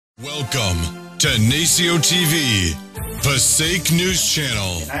Welcome to Nacio TV, Passaic News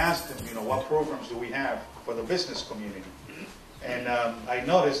Channel. And I asked them, what programs do we have for the business community? And I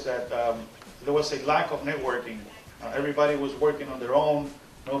noticed that there was a lack of networking. Everybody was working on their own.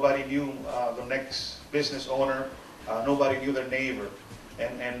 Nobody knew the next business owner. Nobody knew their neighbor.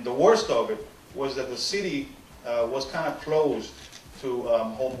 And the worst of it was that the city was kind of closed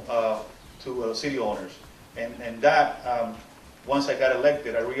to city owners. And that, once I got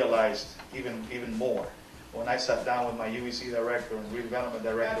elected, I realized even more. When I sat down with my UEC director and redevelopment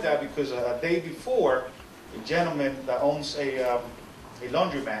director, that because a day before, a gentleman that owns a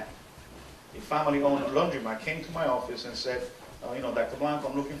laundromat, a family-owned laundromat, came to my office and said, Dr. Blanco,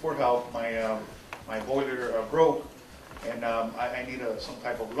 I'm looking for help. My boiler broke, and I need some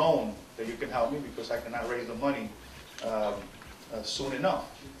type of loan that you can help me because I cannot raise the money soon enough.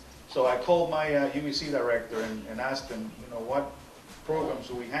 So I called my UEC director and asked him, what programs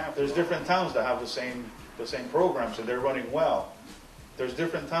do we have? There's different towns that have the same programs and they're running well. There's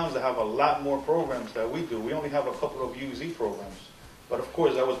different towns that have a lot more programs than we do. We only have a couple of UZ programs. But of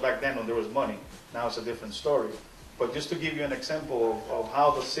course, that was back then when there was money. Now it's a different story. But just to give you an example of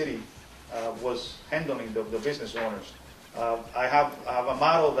how the city was handling the business owners, I have a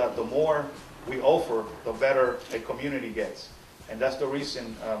model that the more we offer, the better a community gets. And that's the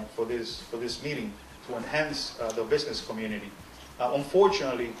reason for this meeting, to enhance the business community.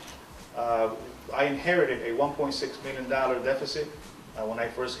 Unfortunately, I inherited a $1.6 million deficit when I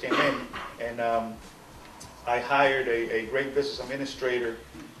first came in, and I hired a great business administrator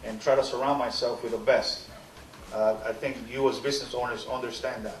and try to surround myself with the best. I think you as business owners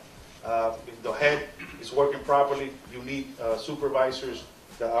understand that. If the head is working properly, you need supervisors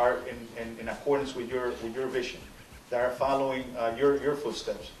that are in accordance with your vision, that are following your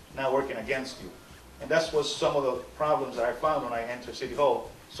footsteps, not working against you. And that's what some of the problems that I found when I entered City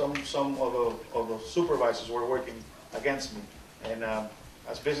Hall. Some of the supervisors were working against me. And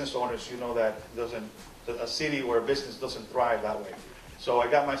as business owners, you know that a city or a business doesn't thrive that way. So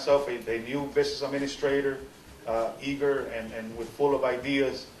I got myself a new business administrator, eager and with full of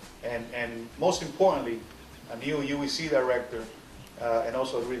ideas, and most importantly, a new UEC director, and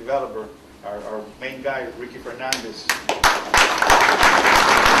also a redeveloper, our main guy, Ricky Fernandez.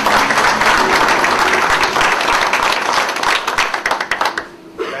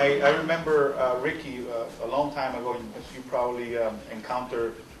 I remember Ricky a long time ago. You probably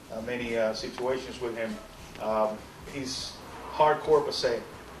encountered many situations with him. He's hardcore Passaic.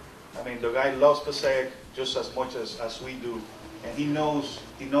 I mean, the guy loves Passaic just as much as we do, and he knows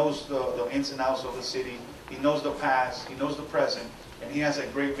the ins and outs of the city. He knows the past. He knows the present, and he has a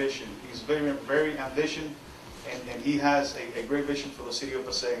great vision. He's very ambitious, and he has a great vision for the city of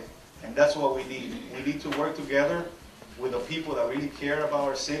Passaic. And that's what we need. We need to work together with the people that really care about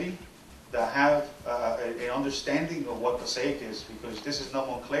our city, that have an understanding of what Passaic is, because this is not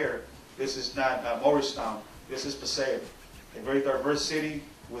Montclair, this is not Morristown, this is Passaic, a very diverse city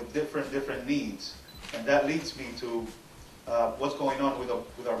with different needs. And that leads me to what's going on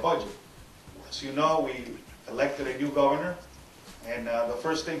with our budget. As you know, we elected a new governor, and the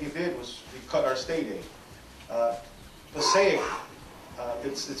first thing he did was he cut our state aid. Passaic,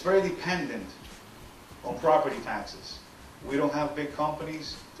 it's very dependent on property taxes. We don't have big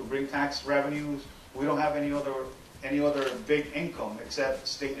companies to bring tax revenues. We don't have any other big income except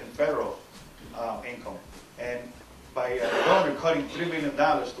state and federal income. And by the governor cutting $3 million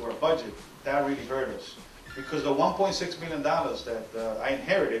to our budget, that really hurt us. Because the $1.6 million that I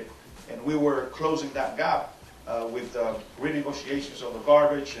inherited, and we were closing that gap with renegotiations of the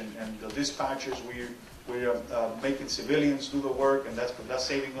garbage and the dispatchers. We're making civilians do the work, and that's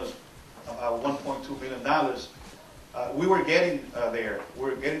saving us $1.2 million. We were getting there. We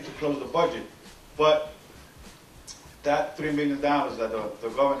were getting to close the budget. But that $3 million that the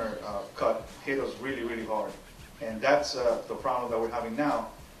governor cut hit us really hard. And that's the problem that we're having now.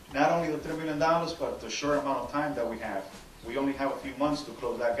 Not only the $3 million, but the short amount of time that we have. We only have a few months to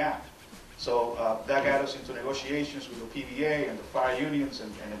close that gap. So that got us into negotiations with the PBA and the fire unions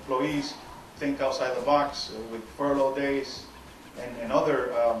and employees. Think outside the box with furlough days and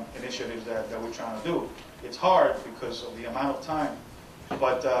other initiatives that we're trying to do. It's hard because of the amount of time,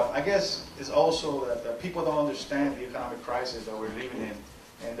 but I guess it's also that people don't understand the economic crisis that we're living in,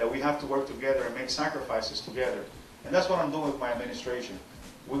 and that we have to work together and make sacrifices together. And that's what I'm doing with my administration.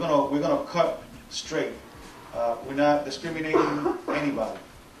 We're gonna cut straight. We're not discriminating anybody.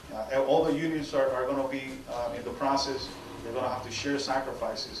 All the unions are going to be in the process. They're going to have to share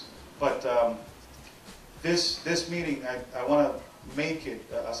sacrifices. But this meeting, I want to make it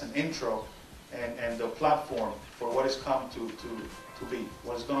as an intro and the platform for what has come to to be,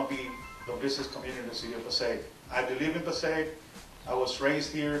 what's going to be the business community in the city of Passaic. I believe in Passaic. I was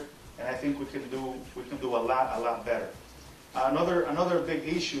raised here, and I think we can do a lot better. Another big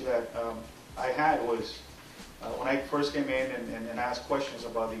issue that I had was when I first came in and asked questions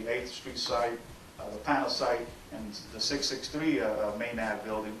about the 8th Street site, the panel site, and the 663 Main Ave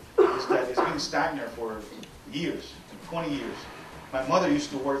building, is that it's been stagnant for years, 20 years. My mother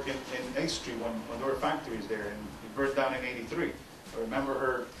used to work in 8th Street when there were factories there, and it burned down in '83. I remember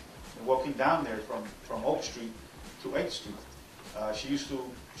her walking down there from Oak Street to 8th Street. She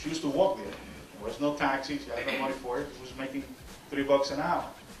used to walk there. There was no taxi. She had no money for it. She was making $3 an hour.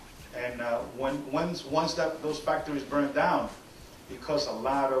 And once those factories burned down, it caused a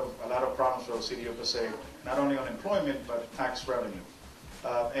lot of problems for the city of Passaic. Not only unemployment, but tax revenue.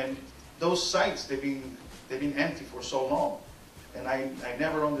 And those sites, they've been empty for so long, and I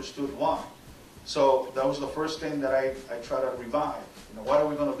never understood why. So that was the first thing that I tried to revive. What are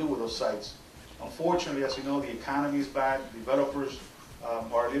we going to do with those sites? Unfortunately, as you know, the economy is bad. Developers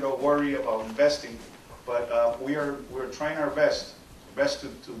are a little worried about investing, but we're trying our best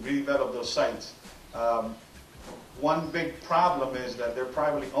to redevelop those sites. One big problem is that they're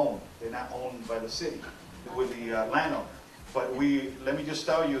privately owned. They're not owned by the city with the landowner. But let me just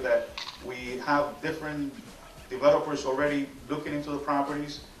tell you that we have different developers already looking into the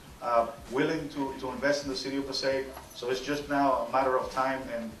properties, willing to invest in the city of Passaic. So it's just now a matter of time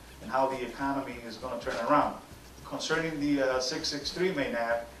and how the economy is going to turn around. Concerning the 663 Main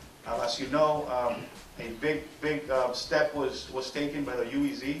Ave, as you know, a big step was taken by the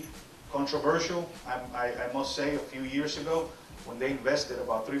UEZ. Controversial, I must say, a few years ago, when they invested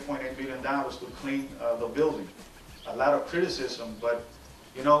about $3.8 million to clean the building. A lot of criticism, but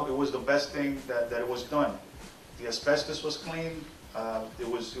it was the best thing that it was done. The asbestos was cleaned. It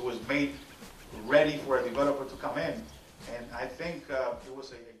was made ready for a developer to come in, and I think it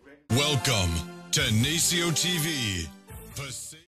was a great. Welcome to Desayuno TV.